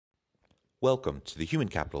Welcome to the Human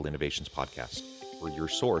Capital Innovations Podcast. We're your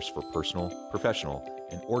source for personal, professional,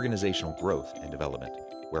 and organizational growth and development,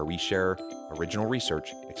 where we share original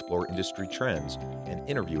research, explore industry trends, and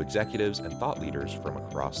interview executives and thought leaders from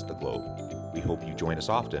across the globe. We hope you join us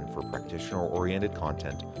often for practitioner-oriented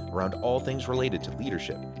content around all things related to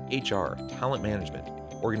leadership, HR, talent management,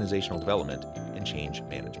 organizational development, and change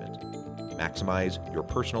management. Maximize your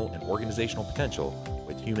personal and organizational potential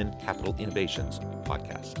with Human Capital Innovations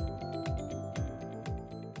Podcast.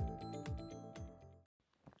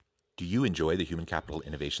 Do you enjoy the Human Capital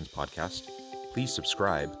Innovations Podcast? Please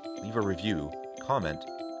subscribe, leave a review, comment,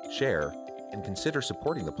 share, and consider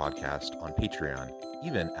supporting the podcast on Patreon,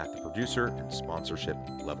 even at the producer and sponsorship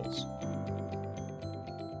levels.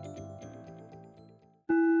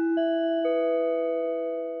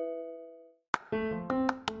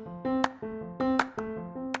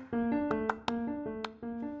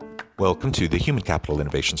 Welcome to the Human Capital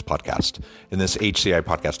Innovations Podcast. In this HCI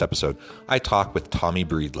podcast episode, I talk with Tommy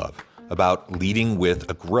Breedlove about leading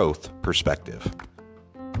with a growth perspective.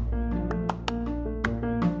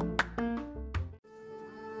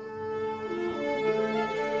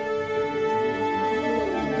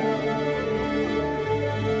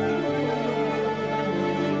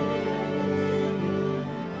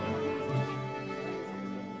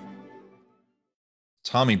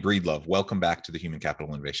 Tommy Breedlove, welcome back to the Human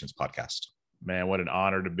Capital Innovations Podcast. Man, what an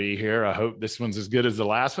honor to be here. I hope this one's as good as the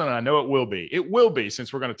last one. And I know it will be. It will be,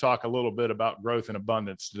 since we're going to talk a little bit about growth and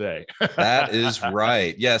abundance today. That is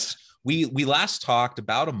right. Yes. We last talked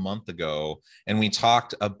about a month ago, and we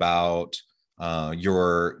talked about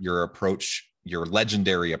your approach, your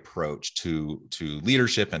legendary approach to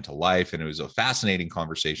leadership and to life. And it was a fascinating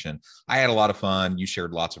conversation. I had a lot of fun. You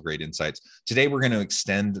shared lots of great insights. Today, we're going to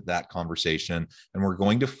extend that conversation, and we're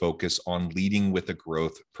going to focus on leading with a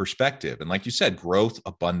growth perspective. And like you said, growth,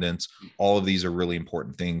 abundance, all of these are really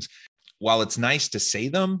important things. While it's nice to say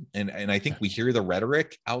them, and I think we hear the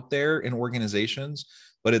rhetoric out there in organizations,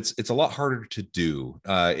 but it's a lot harder to do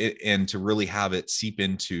and to really have it seep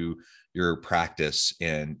into your practice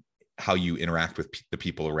and how you interact with the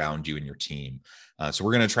people around you and your team. So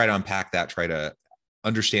we're going to try to unpack that, try to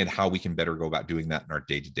understand how we can better go about doing that in our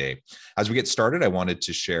day-to-day. As we get started, I wanted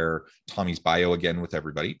to share Tommy's bio again with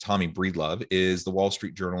everybody. Tommy Breedlove is the Wall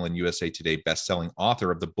Street Journal and USA Today best-selling author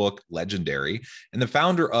of the book Legendary and the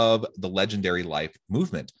founder of the Legendary Life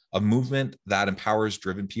Movement, a movement that empowers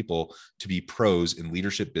driven people to be pros in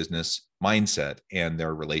leadership, business, mindset, and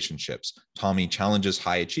their relationships. Tommy challenges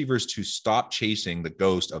high achievers to stop chasing the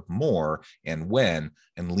ghost of more and when,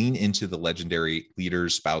 and lean into the legendary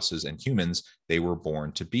leaders, spouses, and humans they were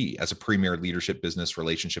born to be. As a premier leadership, business,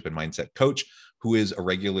 relationship, and mindset coach who is a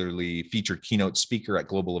regularly featured keynote speaker at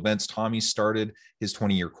global events, Tommy started his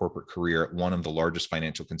 20-year corporate career at one of the largest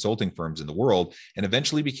financial consulting firms in the world and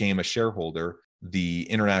eventually became a shareholder, the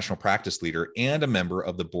international practice leader, and a member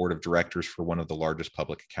of the board of directors for one of the largest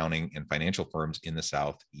public accounting and financial firms in the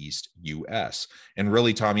Southeast US. And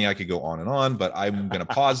really, Tommy, I could go on, but I'm going to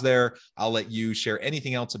pause there. I'll let you share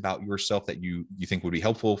anything else about yourself that you think would be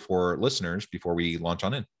helpful for listeners before we launch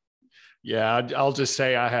on in. Yeah, I'll just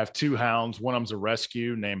say I have two hounds. One of them's a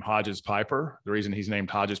rescue named Hodges Piper. The reason he's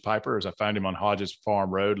named Hodges Piper is I found him on Hodges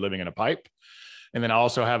Farm Road living in a pipe. And then I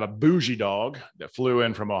also have a bougie dog that flew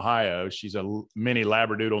in from Ohio. She's a mini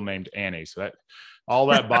Labradoodle named Annie. So that all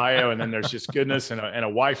that bio, and then there's just goodness and a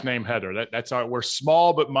wife named Heather. That's our, we're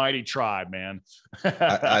small but mighty tribe, man.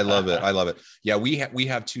 I love it. I love it. Yeah, we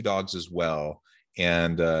have two dogs as well,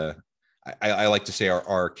 and I like to say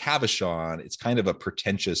our Cavachon, it's kind of a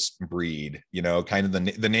pretentious breed, kind of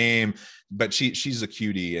the name, but she's a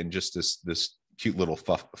cutie and just this cute little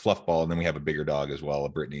fluff ball. And then we have a bigger dog as well, a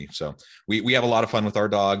Brittany. So we have a lot of fun with our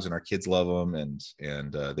dogs, and our kids love them,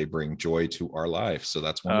 and they bring joy to our life. So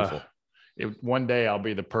that's wonderful. One day I'll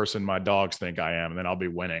be the person my dogs think I am, and then I'll be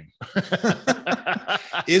winning.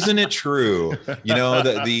 Isn't it true?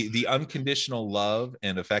 The unconditional love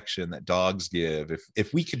and affection that dogs give,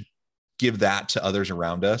 if we could give that to others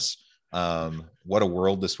around us, what a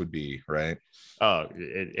world this would be, right?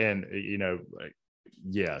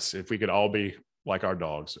 Yes, if we could all be like our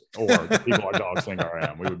dogs, or the people our dogs think I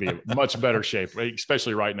am, we would be in much better shape,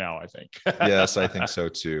 especially right now, I think. Yes, I think so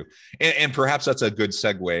too. And perhaps that's a good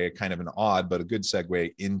segue, kind of an odd, but a good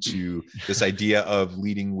segue into this idea of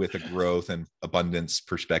leading with a growth and abundance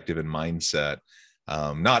perspective and mindset.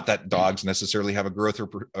 Not that dogs necessarily have a growth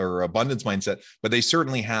or abundance mindset, but they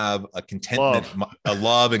certainly have a contentment, a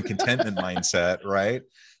love and contentment mindset, right?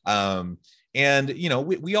 And,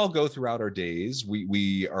 we all go throughout our days.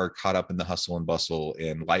 We are caught up in the hustle and bustle,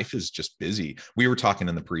 and life is just busy. We were talking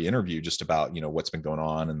in the pre-interview just about, what's been going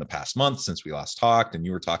on in the past month since we last talked. And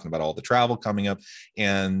you were talking about all the travel coming up,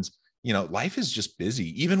 and, life is just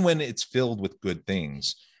busy, even when it's filled with good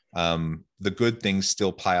things. The good things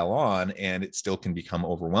still pile on, and it still can become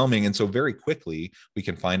overwhelming. And so very quickly we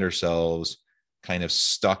can find ourselves kind of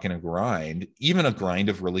stuck in a grind, even a grind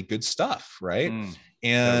of really good stuff. Right.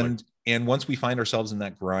 And totally. And once we find ourselves in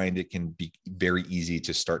that grind, it can be very easy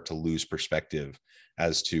to start to lose perspective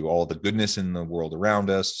as to all the goodness in the world around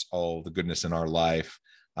us, all the goodness in our life.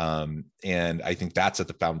 And I think that's at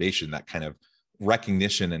the foundation. That kind of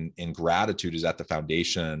recognition and gratitude is at the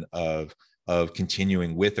foundation of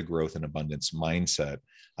continuing with a growth and abundance mindset.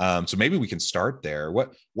 So maybe we can start there.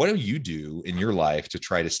 What do you do in your life to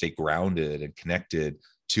try to stay grounded and connected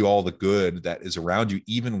to all the good that is around you,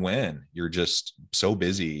 even when you're just so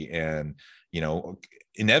busy? And,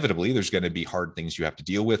 inevitably there's going to be hard things you have to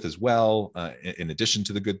deal with as well, in addition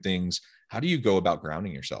to the good things. How do you go about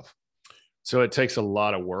grounding yourself? So it takes a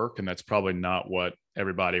lot of work, and that's probably not what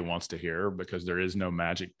everybody wants to hear, because there is no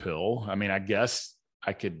magic pill. I mean, I guess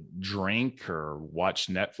I could drink or watch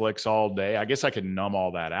Netflix all day. I guess I could numb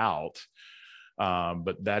all that out.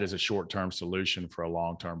 But that is a short-term solution for a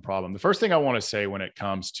long-term problem. The first thing I want to say when it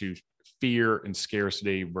comes to fear and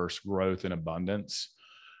scarcity versus growth and abundance,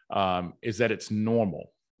 is that it's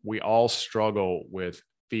normal. We all struggle with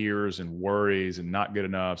fears and worries and not good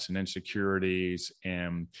enoughs and insecurities.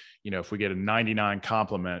 And, if we get a 99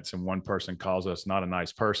 compliments and one person calls us not a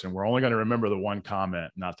nice person, we're only going to remember the one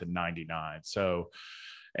comment, not the 99. So,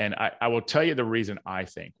 and I will tell you the reason I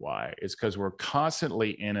think why is because we're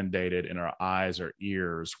constantly inundated in our eyes or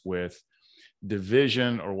ears with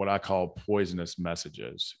division, or what I call poisonous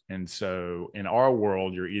messages. And so in our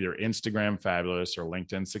world, you're either Instagram fabulous or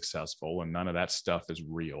LinkedIn successful, and none of that stuff is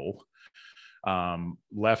real.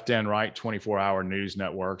 Left and right 24-hour news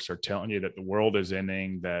networks are telling you that the world is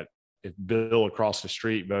ending, that if Bill across the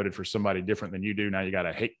street voted for somebody different than you do, now you got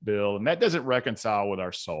to hate Bill. And that doesn't reconcile with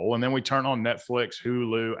our soul. And then we turn on Netflix,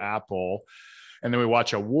 Hulu, Apple, and then we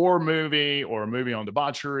watch a war movie or a movie on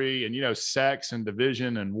debauchery, and, sex and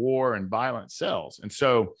division and war and violence sells. And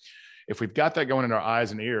so if we've got that going in our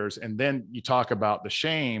eyes and ears, and then you talk about the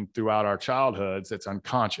shame throughout our childhoods, that's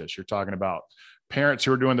unconscious. You're talking about parents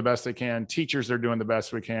who are doing the best they can, teachers that are doing the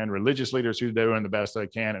best we can, religious leaders who are doing the best they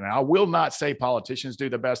can. And I will not say politicians do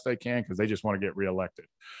the best they can, because they just want to get reelected.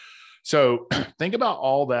 So think about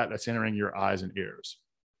all that's entering your eyes and ears.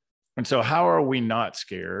 And so how are we not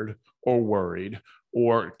scared or worried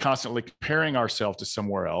or constantly comparing ourselves to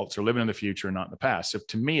somewhere else, or living in the future and not in the past? So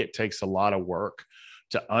to me, it takes a lot of work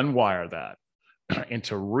to unwire that and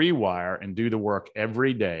to rewire and do the work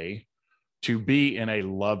every day to be in a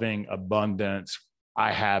loving abundance.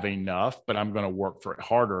 I have enough, but I'm going to work for it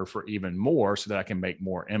harder for even more so that I can make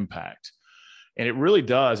more impact. And it really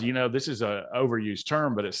does. This is an overused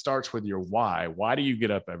term, but it starts with your why. Why do you get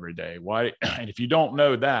up every day? Why? And if you don't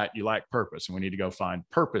know that, you lack purpose. And we need to go find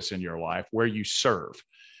purpose in your life where you serve.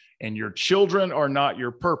 And your children are not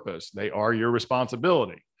your purpose. They are your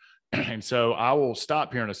responsibility. And so I will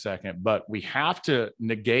stop here in a second, but we have to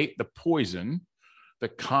negate the poison, the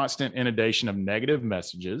constant inundation of negative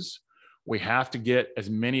messages. We have to get as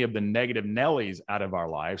many of the negative Nellies out of our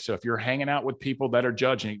life. So if you're hanging out with people that are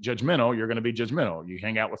judgmental, you're going to be judgmental. You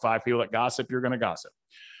hang out with 5 people that gossip, you're going to gossip.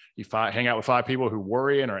 You hang out with 5 people who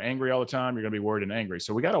worry and are angry all the time, you're going to be worried and angry.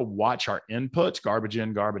 So we got to watch our inputs, garbage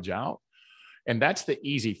in, garbage out. And that's the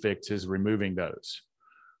easy fix, is removing those.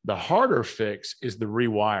 The harder fix is the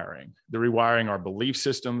rewiring our belief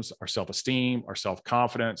systems, our self-esteem, our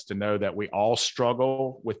self-confidence, to know that we all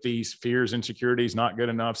struggle with these fears, insecurities, not good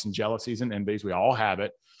enoughs, and jealousies and envies. We all have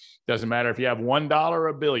it. Doesn't matter if you have $1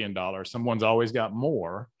 or $1 billion, someone's always got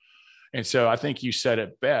more. And so I think you said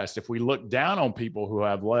it best. If we look down on people who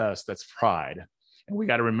have less, that's pride. And we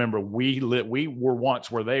got to remember, we were once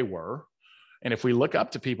where they were. And if we look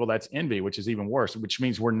up to people, that's envy, which is even worse, which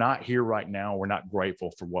means we're not here right now. We're not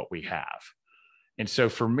grateful for what we have. And so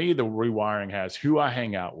for me, the rewiring has who I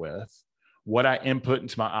hang out with, what I input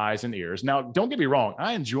into my eyes and ears. Now, don't get me wrong.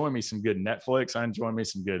 I enjoy me some good Netflix. I enjoy me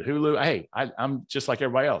some good Hulu. Hey, I'm just like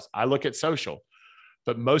everybody else. I look at social,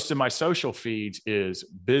 but most of my social feeds is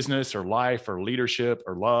business or life or leadership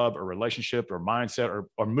or love or relationship or mindset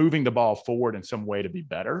or moving the ball forward in some way to be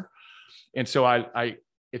better. And so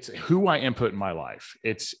it's who I input in my life.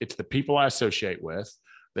 It's the people I associate with,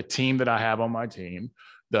 the team that I have on my team,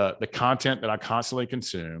 the content that I constantly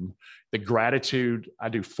consume, the gratitude. I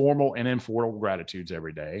do formal and informal gratitudes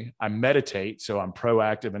every day. I meditate, so I'm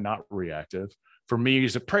proactive and not reactive. For me,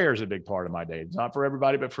 prayer is a big part of my day. It's not for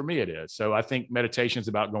everybody, but for me it is. So I think meditation is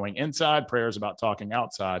about going inside, prayer is about talking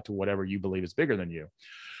outside to whatever you believe is bigger than you.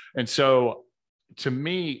 And so to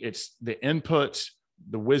me, it's the inputs,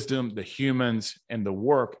 the wisdom, the humans, and the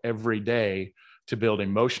work every day to build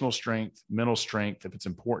emotional strength, mental strength, if it's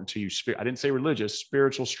important to you. I didn't say religious,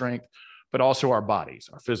 spiritual strength, but also our bodies,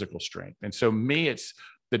 our physical strength. And so me, it's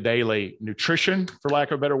the daily nutrition, for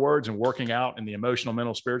lack of better words, and working out in the emotional,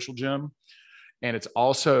 mental, spiritual gym. And it's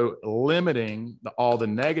also limiting all the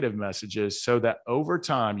negative messages so that over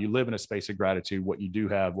time you live in a space of gratitude, what you do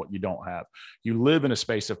have, what you don't have. You live in a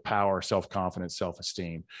space of power, self-confidence,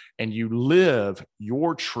 self-esteem, and you live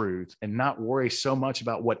your truth and not worry so much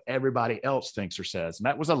about what everybody else thinks or says. And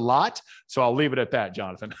that was a lot. So I'll leave it at that,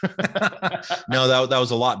 Jonathan. No, that was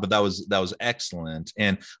a lot, but that was excellent.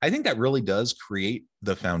 And I think that really does create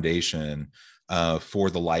the foundation for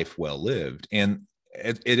the life well lived. And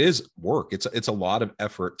it is work. It's a lot of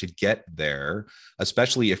effort to get there,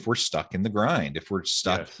 especially if we're stuck in the grind, if we're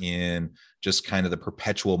stuck in just kind of the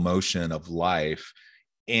perpetual motion of life.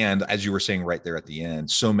 And as you were saying right there at the end,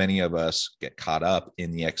 so many of us get caught up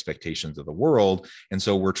in the expectations of the world. And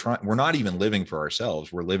so we're not even living for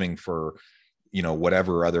ourselves. We're living for,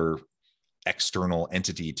 whatever other external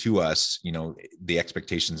entity to us, the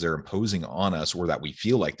expectations they're imposing on us, or that we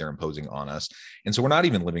feel like they're imposing on us. And so we're not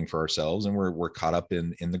even living for ourselves, and we're caught up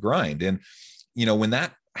in the grind. And, when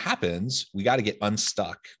that happens, we got to get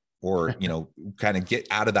unstuck, or, kind of get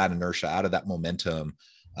out of that inertia, out of that momentum.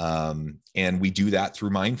 And we do that through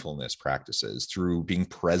mindfulness practices, through being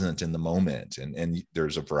present in the moment. And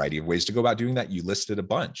there's a variety of ways to go about doing that. You listed a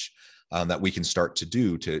bunch that we can start to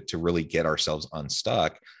do to really get ourselves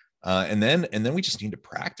unstuck. And then we just need to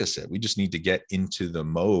practice it. We just need to get into the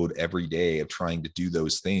mode every day of trying to do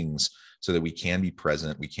those things so that we can be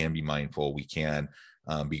present, we can be mindful, we can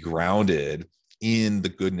be grounded in the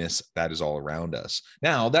goodness that is all around us.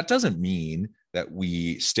 Now, that doesn't mean that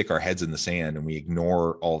we stick our heads in the sand and we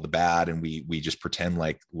ignore all the bad and we just pretend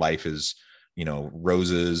like life is,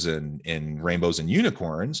 roses and rainbows and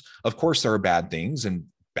unicorns. Of course, there are bad things and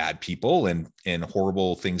bad people and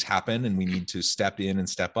horrible things happen, and we need to step in and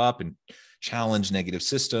step up and challenge negative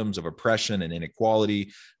systems of oppression and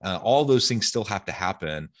inequality. All those things still have to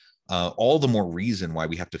happen. All the more reason why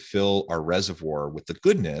we have to fill our reservoir with the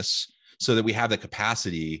goodness so that we have the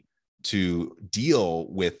capacity to deal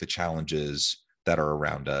with the challenges that are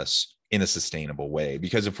around us in a sustainable way.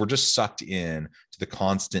 Because if we're just sucked in to the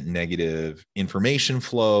constant negative information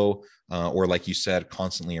flow, or like you said,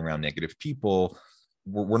 constantly around negative people,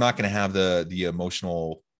 we're not going to have the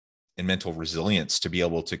emotional and mental resilience to be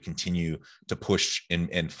able to continue to push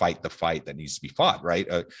and fight the fight that needs to be fought. Right.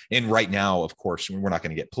 And right now, of course, we're not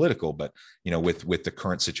going to get political, but, with the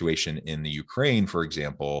current situation in the Ukraine, for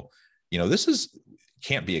example, this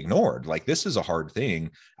can't be ignored. Like, this is a hard thing.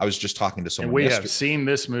 I was just talking to someone. And we have seen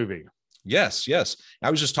this movie. Yes. I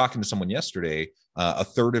was just talking to someone yesterday. A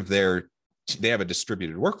third of they have a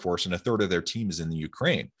distributed workforce, and a third of their team is in the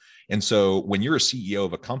Ukraine. And so when you're a CEO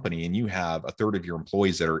of a company and you have a third of your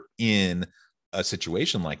employees that are in a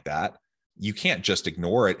situation like that, you can't just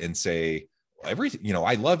ignore it and say, everything,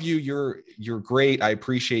 I love you. You're great. I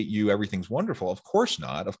appreciate you. Everything's wonderful. Of course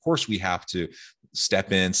not. Of course we have to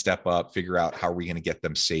step in, step up, figure out how are we going to get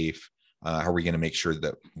them safe. How are we going to make sure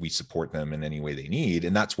that we support them in any way they need?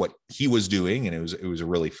 And that's what he was doing. And it was a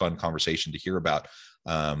really fun conversation to hear about,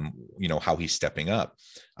 how he's stepping up.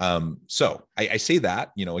 So I say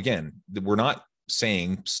that, again, we're not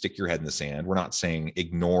saying stick your head in the sand. We're not saying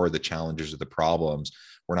ignore the challenges or the problems.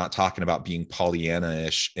 We're not talking about being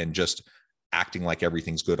Pollyanna-ish and just acting like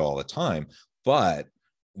everything's good all the time. But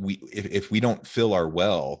if we don't fill our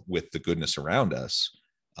well with the goodness around us,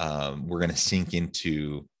 we're going to sink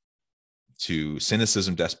into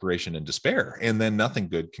cynicism, desperation, and despair, and then nothing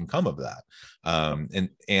good can come of that.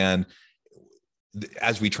 And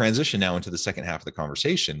as we transition now into the second half of the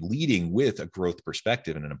conversation, leading with a growth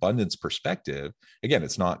perspective and an abundance perspective, again,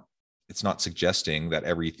 it's not suggesting that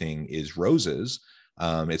everything is roses.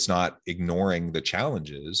 It's not ignoring the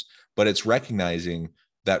challenges, but it's recognizing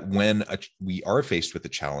that when we are faced with a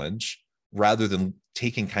challenge, rather than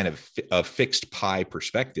taking kind of a fixed pie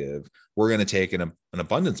perspective, we're going to take an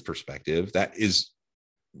abundance perspective. That is,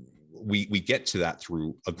 we get to that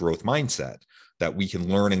through a growth mindset, that we can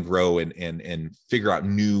learn and grow and figure out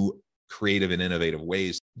new creative and innovative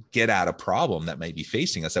ways to get at a problem that might be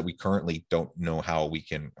facing us that we currently don't know how we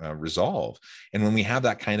can resolve. And when we have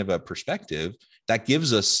that kind of a perspective, that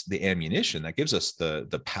gives us the ammunition, that gives us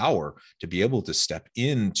the power to be able to step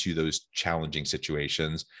into those challenging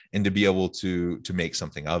situations and to be able to make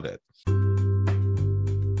something of it.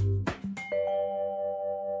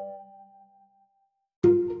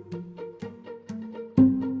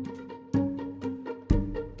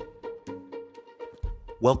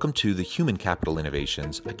 Welcome to the Human Capital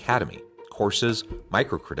Innovations Academy. Courses,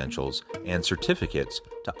 micro-credentials, and certificates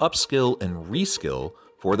to upskill and reskill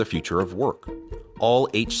for the future of work. All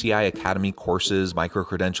HCI Academy courses,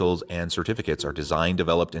 micro-credentials, and certificates are designed,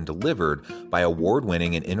 developed, and delivered by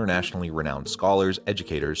award-winning and internationally renowned scholars,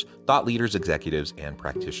 educators, thought leaders, executives, and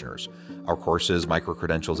practitioners. Our courses,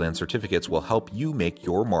 micro-credentials, and certificates will help you make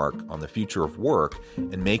your mark on the future of work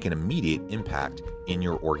and make an immediate impact in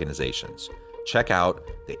your organizations. Check out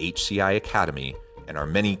the HCI Academy and our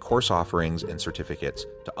many course offerings and certificates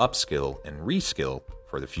to upskill and reskill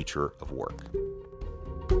for the future of work.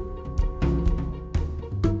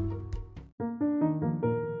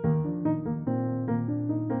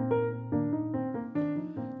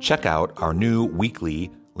 Check out our new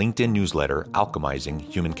weekly LinkedIn newsletter, Alchemizing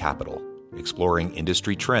Human Capital, exploring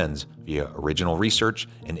industry trends via original research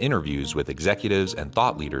and interviews with executives and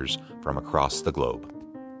thought leaders from across the globe.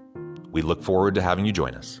 We look forward to having you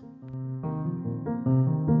join us.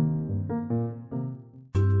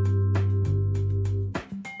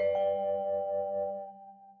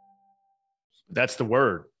 That's the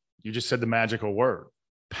word. You just said the magical word,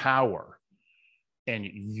 power. And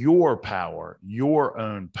your power, your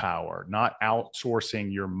own power, not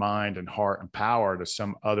outsourcing your mind and heart and power to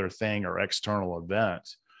some other thing or external event.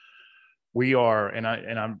 We are, and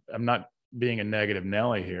I'm not being a negative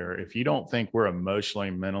Nelly here. If you don't think we're emotionally,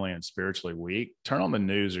 mentally, and spiritually weak, turn on the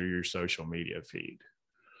news or your social media feed.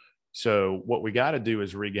 So what we got to do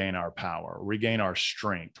is regain our power, regain our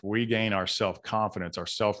strength, regain our self-confidence, our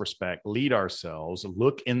self-respect, lead ourselves,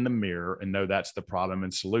 look in the mirror and know that's the problem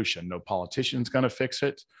and solution. No politician's going to fix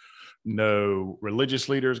it. No religious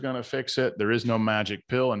leader is going to fix it. There is no magic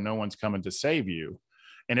pill and no one's coming to save you.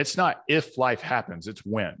 And it's not if life happens, it's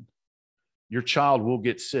when. Your child will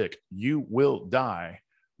get sick. You will die.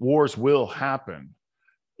 Wars will happen.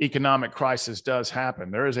 Economic crisis does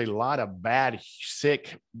happen. There is a lot of bad,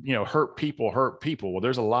 sick, hurt people. Well,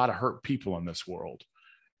 there's a lot of hurt people in this world.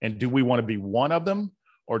 And do we want to be one of them,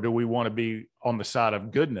 or do we want to be on the side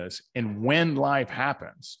of goodness? And when life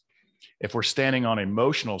happens, if we're standing on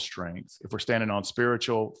emotional strength, if we're standing on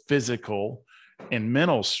spiritual, physical, and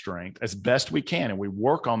mental strength as best we can, and we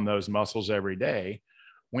work on those muscles every day,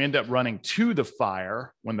 we end up running to the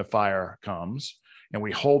fire when the fire comes. And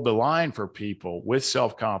we hold the line for people with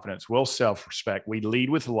self-confidence, with self-respect. We lead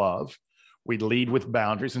with love. We lead with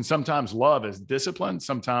boundaries. And sometimes love is discipline.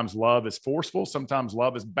 Sometimes love is forceful. Sometimes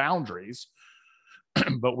love is boundaries.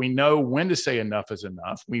 But we know when to say enough is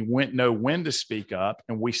enough. We know when to speak up.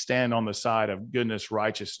 And we stand on the side of goodness,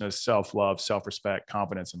 righteousness, self-love, self-respect,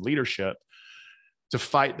 confidence, and leadership to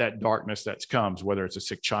fight that darkness that comes, whether it's a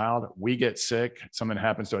sick child, we get sick, something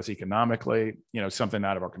happens to us economically, something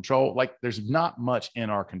out of our control. Like there's not much in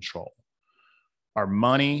our control. Our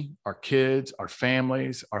money, our kids, our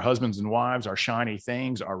families, our husbands and wives, our shiny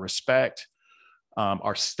things, our respect,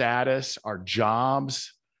 our status, our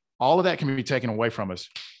jobs, all of that can be taken away from us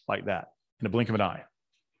like that in a blink of an eye.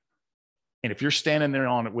 And if you're standing there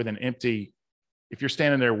if you're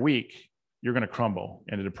standing there weak, you're going to crumble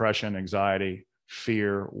into depression, anxiety,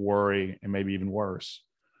 fear, worry, and maybe even worse.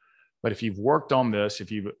 But if you've worked on this,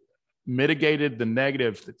 if you've mitigated the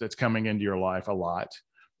negative that's coming into your life a lot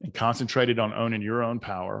and concentrated on owning your own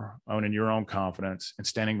power, owning your own confidence, and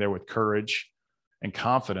standing there with courage and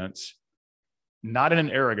confidence, not in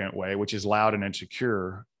an arrogant way, which is loud and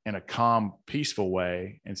insecure, in a calm, peaceful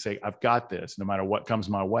way, and say, I've got this, no matter what comes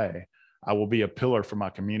my way. I will be a pillar for my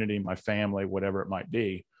community, my family, whatever it might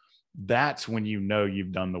be. That's when you know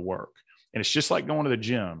you've done the work. And it's just like going to the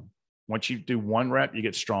gym. Once you do one rep, you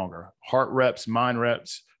get stronger. Heart reps, mind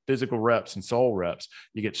reps, physical reps, and soul reps.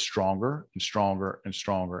 You get stronger and stronger and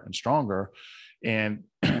stronger and stronger. And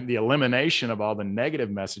the elimination of all the negative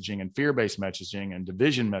messaging and fear-based messaging and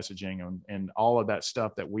division messaging and all of that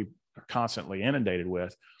stuff that we are constantly inundated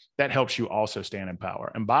with, that helps you also stand in power.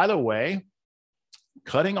 And by the way,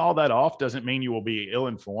 cutting all that off doesn't mean you will be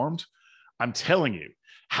ill-informed. I'm telling you,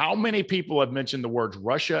 how many people have mentioned the words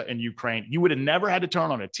Russia and Ukraine? You would have never had to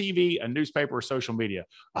turn on a TV, a newspaper, or social media.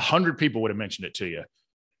 100 people would have mentioned it to you.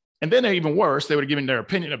 And then even worse, they would have given their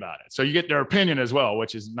opinion about it. So you get their opinion as well,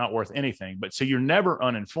 which is not worth anything. But so you're never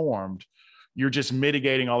uninformed. You're just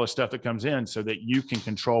mitigating all the stuff that comes in so that you can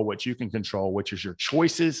control what you can control, which is your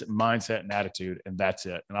choices, mindset, and attitude. And that's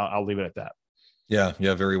it. And I'll leave it at that. Yeah.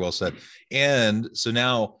 Very well said. And so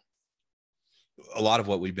now, a lot of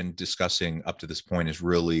what we've been discussing up to this point is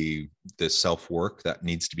really the self-work that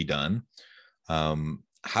needs to be done.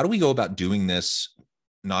 How do we go about doing this,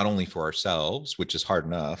 not only for ourselves, which is hard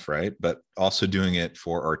enough, right? But also doing it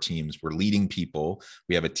for our teams. We're leading people.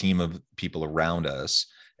 We have a team of people around us.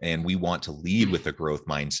 and we want to lead with a growth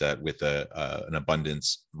mindset, with an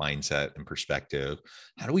abundance mindset and perspective.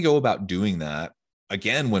 How do we go about doing that?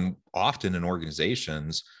 Again, when often in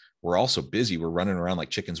organizations, we're also busy, we're running around like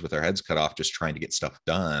chickens with our heads cut off, just trying to get stuff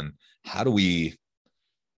done. How do we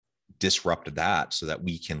disrupt that so that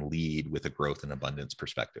we can lead with a growth and abundance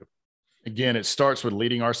perspective? Again, it starts with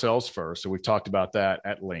leading ourselves first. So we've talked about that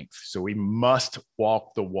at length. So we must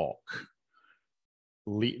walk the walk.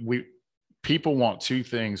 People want two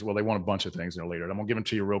things. Well, they want a bunch of things in a leader. I'm going to give them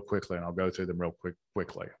to you real quickly, and I'll go through them real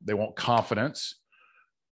quickly. They want confidence.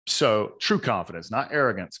 So true confidence, not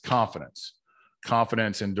arrogance, confidence.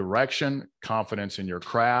 Confidence in direction, confidence in your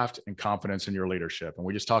craft, and confidence in your leadership. And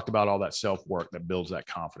we just talked about all that self-work that builds that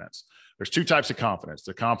confidence. There's two types of confidence: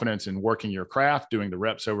 the confidence in working your craft, doing the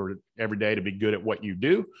reps over every day to be good at what you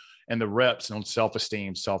do, and the reps on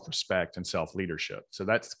self-esteem, self-respect, and self-leadership. So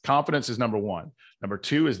that's confidence is number one. Number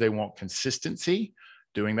two is they want consistency.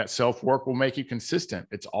 Doing that self-work will make you consistent.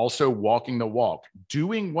 It's also walking the walk,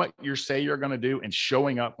 doing what you say you're going to do and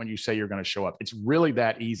showing up when you say you're going to show up. It's really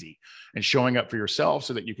that easy. And showing up for yourself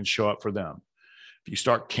so that you can show up for them. If you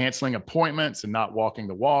start canceling appointments and not walking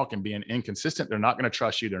the walk and being inconsistent, they're not going to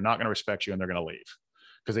trust you. They're not going to respect you, and they're going to leave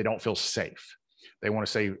because they don't feel safe. They want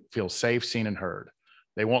to feel safe, seen, and heard.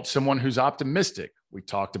 They want someone who's optimistic. We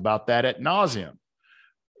talked about that ad nauseum.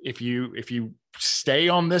 If you stay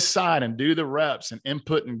on this side and do the reps and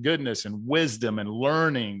input and goodness and wisdom and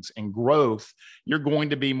learnings and growth, you're going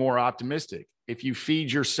to be more optimistic. If you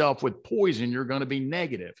feed yourself with poison, you're going to be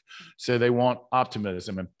negative. So they want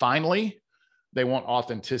optimism. And finally, they want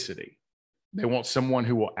authenticity. They want someone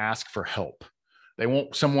who will ask for help. They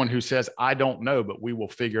want someone who says, I don't know, but we will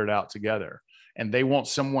figure it out together. And they want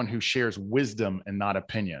someone who shares wisdom and not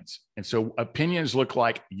opinions. And so opinions look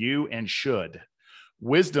like you and should.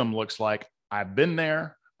 Wisdom looks like, I've been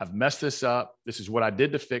there. I've messed this up. This is what I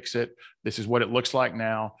did to fix it. This is what it looks like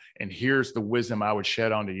now. And here's the wisdom I would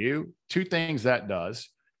shed onto you. Two things that does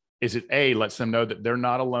is it A, lets them know that they're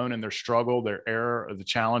not alone in their struggle, their error, or the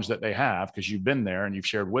challenge that they have, because you've been there and you've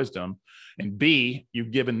shared wisdom. And B,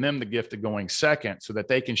 you've given them the gift of going second so that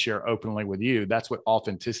they can share openly with you. That's what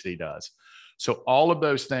authenticity does. So all of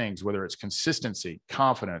those things, whether it's consistency,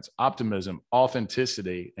 confidence, optimism,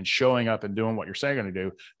 authenticity, and showing up and doing what you're saying you're going to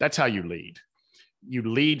do, that's how you lead. You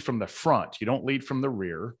lead from the front. You don't lead from the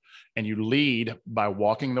rear. And you lead by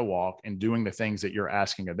walking the walk and doing the things that you're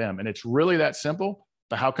asking of them. And it's really that simple,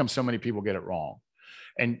 but how come so many people get it wrong?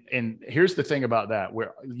 And here's the thing about that,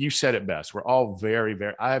 where you said it best. We're all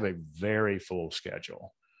I have a very full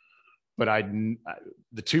schedule. But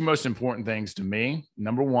the two most important things to me,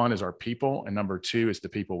 number one is our people, and number two is the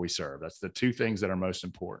people we serve. That's the two things that are most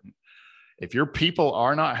important. If your people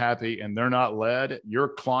are not happy and they're not led, your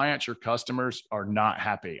clients, your customers are not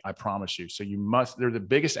happy. I promise you. So they're the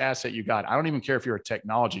biggest asset you got. I don't even care if you're a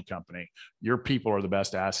technology company. Your people are the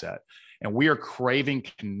best asset. And we are craving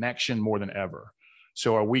connection more than ever.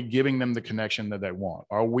 So are we giving them the connection that they want?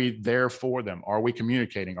 Are we there for them? Are we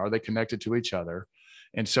communicating? Are they connected to each other?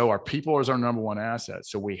 And so our people is our number one asset.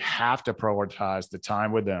 So we have to prioritize the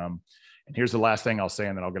time with them. And here's the last thing I'll say,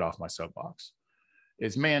 and then I'll get off my soapbox,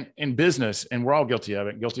 is, man, in business, and we're all guilty of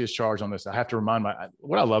it, guilty as charged on this. I have to remind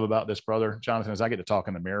what I love about this, brother Jonathan, is I get to talk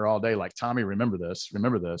in the mirror all day. Like, Tommy, remember this,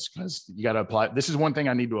 because you got to apply. This is one thing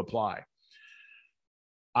I need to apply.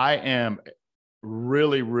 I am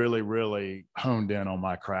really, really, really honed in on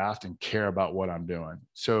my craft and care about what I'm doing.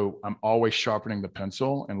 So I'm always sharpening the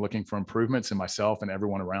pencil and looking for improvements in myself and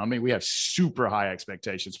everyone around me. We have super high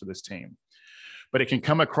expectations for this team, but it can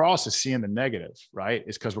come across as seeing the negative, right?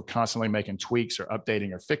 It's because we're constantly making tweaks or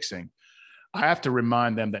updating or fixing. I have to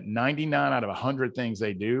remind them that 99 out of 100 things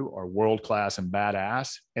they do are world-class and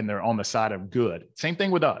badass, and they're on the side of good. Same thing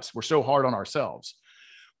with us. We're so hard on ourselves.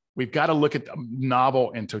 We've got to look at the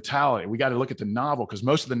novel in totality. We got to look at the novel, because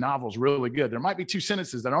most of the novel is really good. There might be two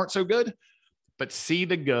sentences that aren't so good, but see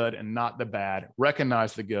the good and not the bad.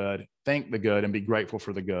 Recognize the good, think the good, and be grateful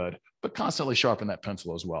for the good, but constantly sharpen that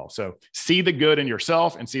pencil as well. So see the good in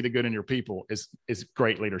yourself and see the good in your people is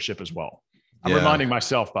great leadership as well. I'm reminding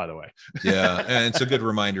myself, by the way. Yeah. And it's a good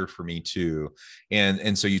reminder for me too.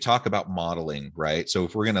 And so you talk about modeling, right? So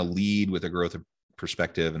if we're going to lead with a growth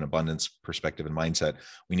perspective and abundance perspective and mindset,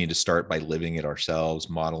 we need to start by living it ourselves,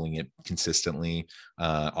 modeling it consistently,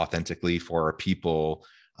 authentically for our people.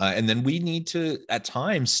 And then we need to, at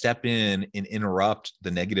times, step in and interrupt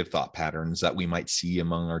the negative thought patterns that we might see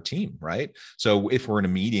among our team, right? So if we're in a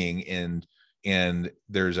meeting and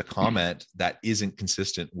there's a comment that isn't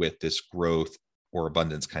consistent with this growth or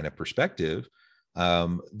abundance kind of perspective,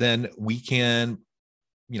 then we can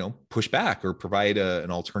push back or provide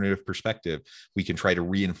an alternative perspective. We can try to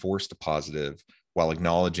reinforce the positive while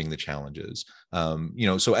acknowledging the challenges.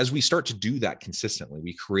 So as we start to do that consistently,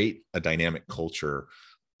 we create a dynamic culture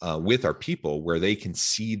with our people where they can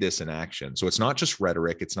see this in action. So it's not just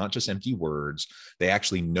rhetoric. It's not just empty words. They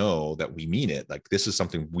actually know that we mean it. Like, this is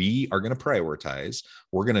something we are going to prioritize.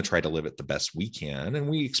 We're going to try to live it the best we can. And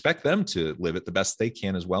we expect them to live it the best they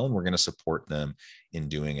can as well. And we're going to support them in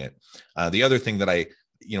doing it. The other thing that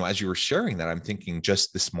as you were sharing that, I'm thinking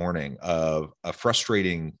just this morning of a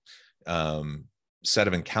frustrating set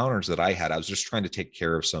of encounters that I had. I was just trying to take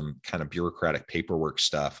care of some kind of bureaucratic paperwork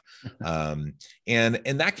stuff. And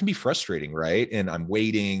that can be frustrating, right? And I'm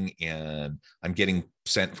waiting and I'm getting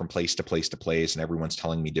sent from place to place to place, and everyone's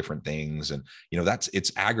telling me different things. And,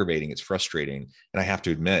 it's aggravating. It's frustrating. And I have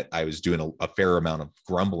to admit, I was doing a fair amount of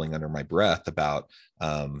grumbling under my breath about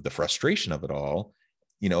the frustration of it all,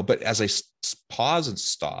 but as I pause and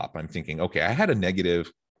stop, I'm thinking, okay, I had a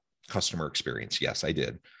negative customer experience. Yes, I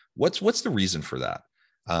did. What's the reason for that?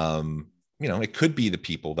 It could be the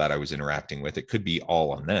people that I was interacting with. It could be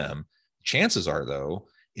all on them. Chances are, though,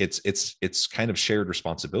 it's kind of shared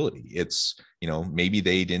responsibility. It's, maybe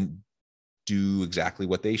they didn't do exactly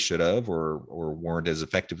what they should have, or weren't as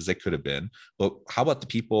effective as they could have been. But how about the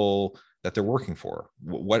people that they're working for?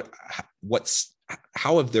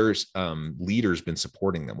 How have their leaders been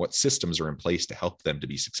supporting them? What systems are in place to help them to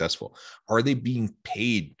be successful? Are they being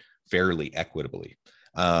paid fairly, equitably?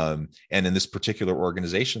 And in this particular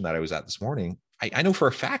organization that I was at this morning, I know for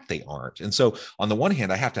a fact they aren't. And so on the one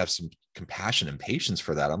hand, I have to have some compassion and patience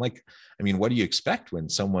for that. I'm like, what do you expect when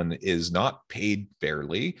someone is not paid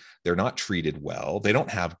fairly? They're not treated well. They don't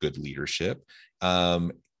have good leadership.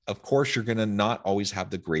 Of course, you're going to not always have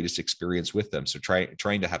the greatest experience with them. So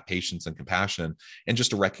trying to have patience and compassion, and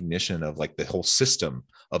just a recognition of like the whole system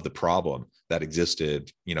of the problem that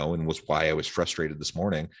existed, and was why I was frustrated this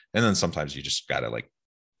morning. And then sometimes you just got to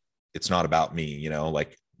it's not about me,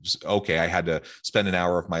 okay, I had to spend an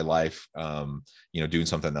hour of my life, doing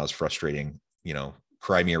something that was frustrating,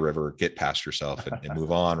 cry me a river, get past yourself and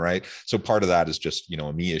move on. Right. So part of that is just,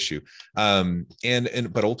 a me issue.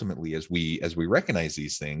 But ultimately, as we recognize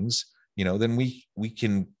these things, then we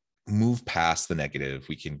can move past the negative,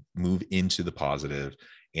 we can move into the positive,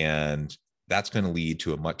 and that's going to lead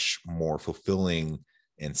to a much more fulfilling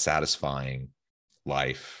and satisfying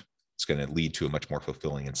life. It's going to lead to a much more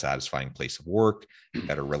fulfilling and satisfying place of work,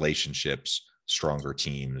 better relationships, stronger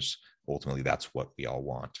teams. Ultimately, that's what we all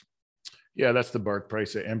want. Yeah, that's the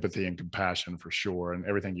birthplace of empathy and compassion for sure. And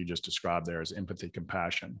everything you just described there is empathy,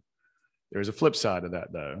 compassion. There's a flip side of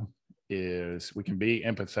that, though, is we can be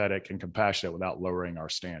empathetic and compassionate without lowering our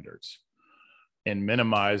standards and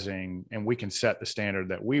minimizing, and we can set the standard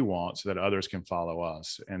that we want so that others can follow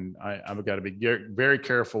us. And I've got to be very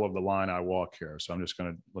careful of the line I walk here. So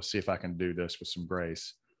let's see if I can do this with some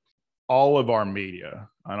grace. All of our media,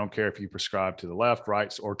 I don't care if you prescribe to the left,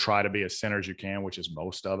 right, or try to be as center as you can, which is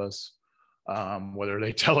most of us, whether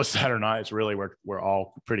they tell us that or not, it's really, we're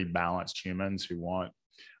all pretty balanced humans who want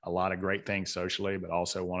a lot of great things socially, but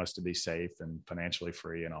also want us to be safe and financially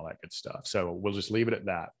free and all that good stuff. So we'll just leave it at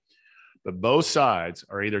that. But both sides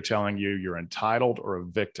are either telling you you're entitled or a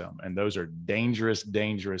victim. And those are dangerous,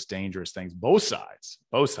 dangerous, dangerous things. Both sides.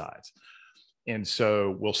 And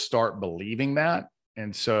so we'll start believing that.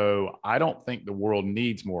 And so I don't think the world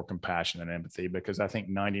needs more compassion and empathy, because I think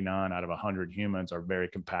 99 out of 100 humans are very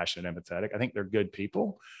compassionate and empathetic. I think they're good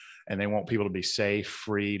people, and they want people to be safe,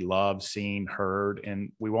 free, loved, seen, heard.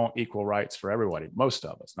 And we want equal rights for everybody. Most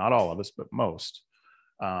of us, not all of us, but most.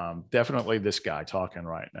 Definitely this guy talking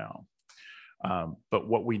right now. But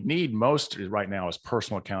what we need most right now is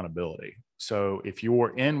personal accountability. So if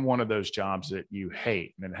you're in one of those jobs that you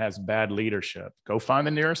hate and it has bad leadership, go find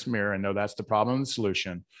the nearest mirror and know that's the problem and the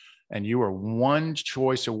solution. And you are one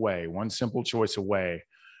simple choice away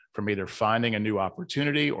from either finding a new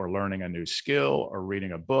opportunity or learning a new skill or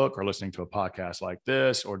reading a book or listening to a podcast like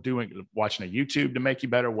this or watching a YouTube to make you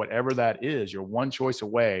better, whatever that is. You're one choice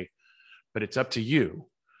away, but it's up to you.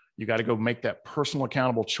 You got to go make that personal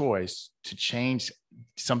accountable choice to change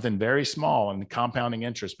something very small, and the compounding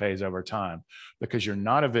interest pays over time, because you're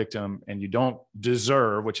not a victim and you don't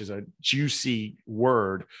deserve, which is a juicy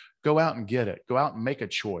word. Go out and get it. Go out and make a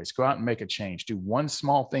choice. Go out and make a change. Do one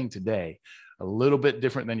small thing today, a little bit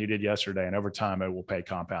different than you did yesterday. And over time, it will pay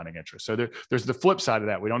compounding interest. So there's the flip side of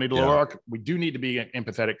that. We don't need to lower we do need to be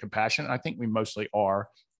empathetic, compassionate. I think we mostly are,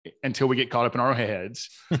 until we get caught up in our heads.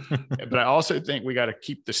 But I also think we got to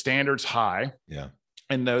keep the standards high,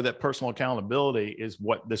 and know that personal accountability is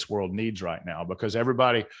what this world needs right now, because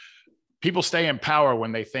people stay in power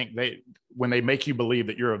when they think when they make you believe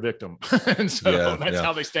that you're a victim. And so that's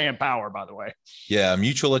how they stay in power, by the way. Yeah.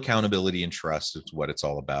 Mutual accountability and trust is what it's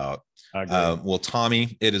all about. Well,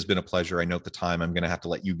 Tommy, it has been a pleasure. I know at the time I'm going to have to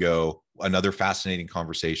let you go. Another fascinating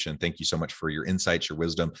conversation. Thank you so much for your insights, your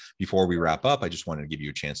wisdom. Before we wrap up, I just wanted to give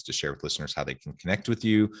you a chance to share with listeners how they can connect with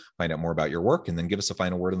you, find out more about your work, and then give us a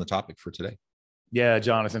final word on the topic for today. Yeah,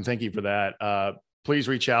 Jonathan, thank you for that. Please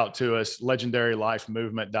reach out to us,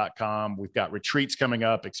 legendarylifemovement.com. We've got retreats coming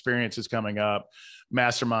up, experiences coming up,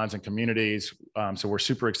 masterminds and communities. So we're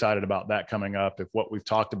super excited about that coming up. If what we've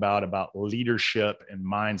talked about leadership and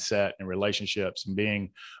mindset and relationships and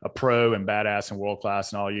being a pro and badass and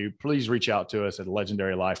world-class and all you, please reach out to us at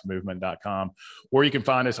legendarylifemovement.com, where you can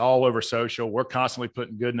find us all over social. We're constantly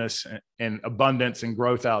putting goodness and abundance and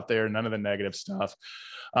growth out there, none of the negative stuff.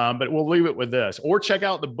 But we'll leave it with this, or check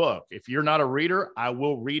out the book. If you're not a reader, I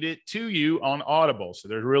will read it to you on Audible. So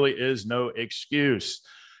there really is no excuse,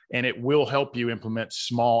 and it will help you implement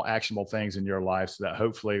small actionable things in your life so that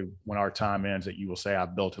hopefully when our time ends that you will say,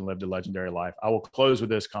 I've built and lived a legendary life. I will close with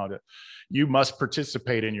this comment. You must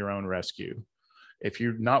participate in your own rescue. If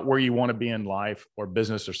you're not where you want to be in life or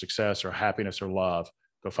business or success or happiness or love,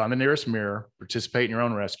 go find the nearest mirror, participate in your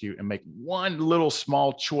own rescue, and make one little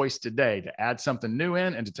small choice today to add something new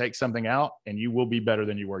in and to take something out, and you will be better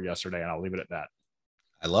than you were yesterday. And I'll leave it at that.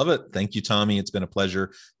 I love it. Thank you, Tommy. It's been a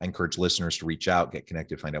pleasure. I encourage listeners to reach out, get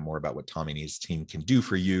connected, find out more about what Tommy and his team can do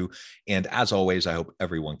for you. And as always, I hope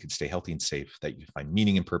everyone can stay healthy and safe, that you find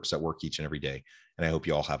meaning and purpose at work each and every day. And I hope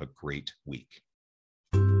you all have a great week.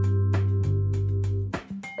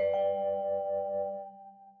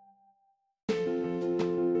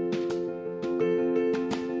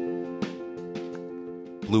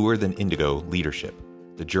 Bluer Than Indigo Leadership,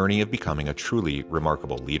 the journey of becoming a truly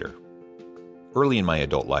remarkable leader. Early in my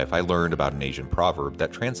adult life, I learned about an Asian proverb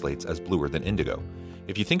that translates as bluer than indigo.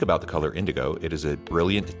 If you think about the color indigo, it is a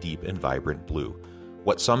brilliant, deep, and vibrant blue,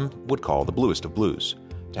 what some would call the bluest of blues.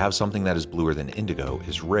 To have something that is bluer than indigo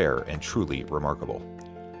is rare and truly remarkable.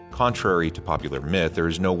 Contrary to popular myth, there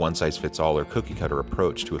is no one-size-fits-all or cookie-cutter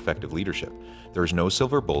approach to effective leadership. There is no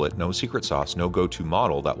silver bullet, no secret sauce, no go-to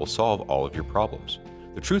model that will solve all of your problems.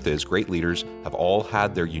 The truth is, great leaders have all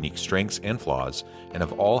had their unique strengths and flaws, and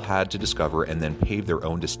have all had to discover and then pave their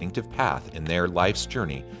own distinctive path in their life's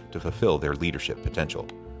journey to fulfill their leadership potential.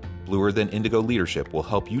 Bluer Than Indigo Leadership will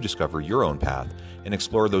help you discover your own path and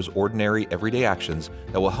explore those ordinary, everyday actions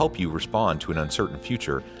that will help you respond to an uncertain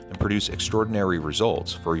future and produce extraordinary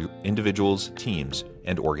results for individuals, teams,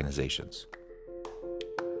 and organizations.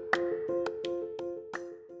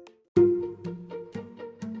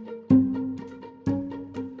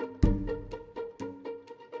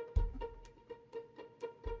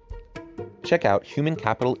 Check out Human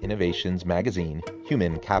Capital Innovations magazine,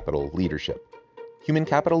 Human Capital Leadership. Human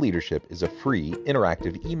Capital Leadership is a free,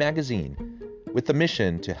 interactive e-magazine with the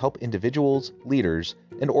mission to help individuals, leaders,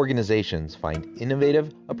 and organizations find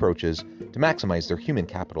innovative approaches to maximize their human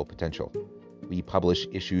capital potential. We publish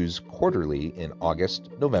issues quarterly in August,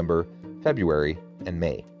 November, February, and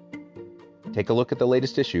May. Take a look at the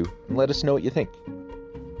latest issue and let us know what you think.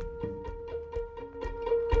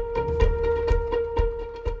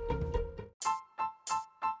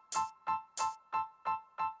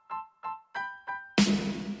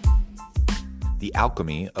 The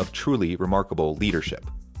alchemy of truly remarkable leadership.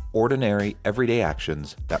 Ordinary, everyday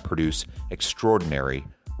actions that produce extraordinary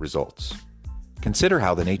results. Consider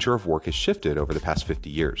how the nature of work has shifted over the past 50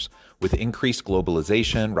 years. With increased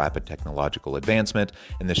globalization, rapid technological advancement,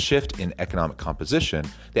 and the shift in economic composition,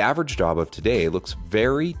 the average job of today looks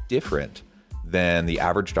very different than the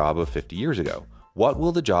average job of 50 years ago. What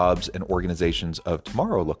will the jobs and organizations of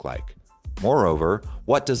tomorrow look like? Moreover,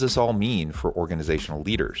 what does this all mean for organizational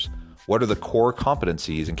leaders? What are the core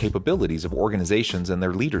competencies and capabilities of organizations and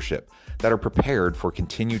their leadership that are prepared for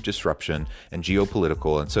continued disruption and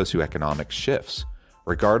geopolitical and socioeconomic shifts?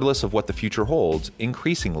 Regardless of what the future holds,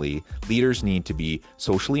 increasingly, leaders need to be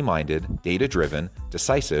socially minded, data-driven,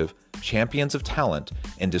 decisive, champions of talent,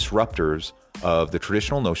 and disruptors of the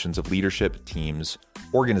traditional notions of leadership, teams,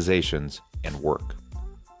 organizations, and work.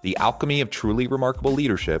 The alchemy of truly remarkable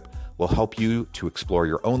leadership will help you to explore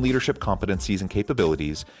your own leadership competencies and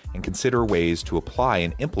capabilities and consider ways to apply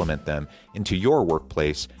and implement them into your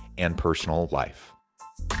workplace and personal life.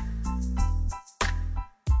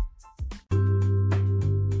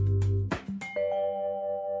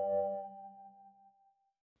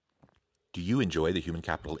 Do you enjoy the Human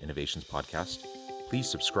Capital Innovations podcast? Please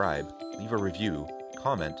subscribe, leave a review,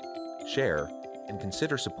 comment, share, and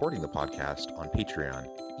consider supporting the podcast on Patreon,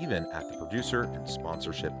 even at the producer and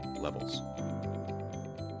sponsorship levels.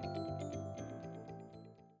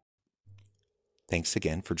 Thanks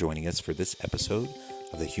again for joining us for this episode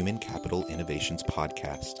of the Human Capital Innovations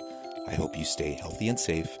Podcast. I hope you stay healthy and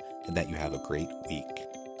safe and that you have a great week.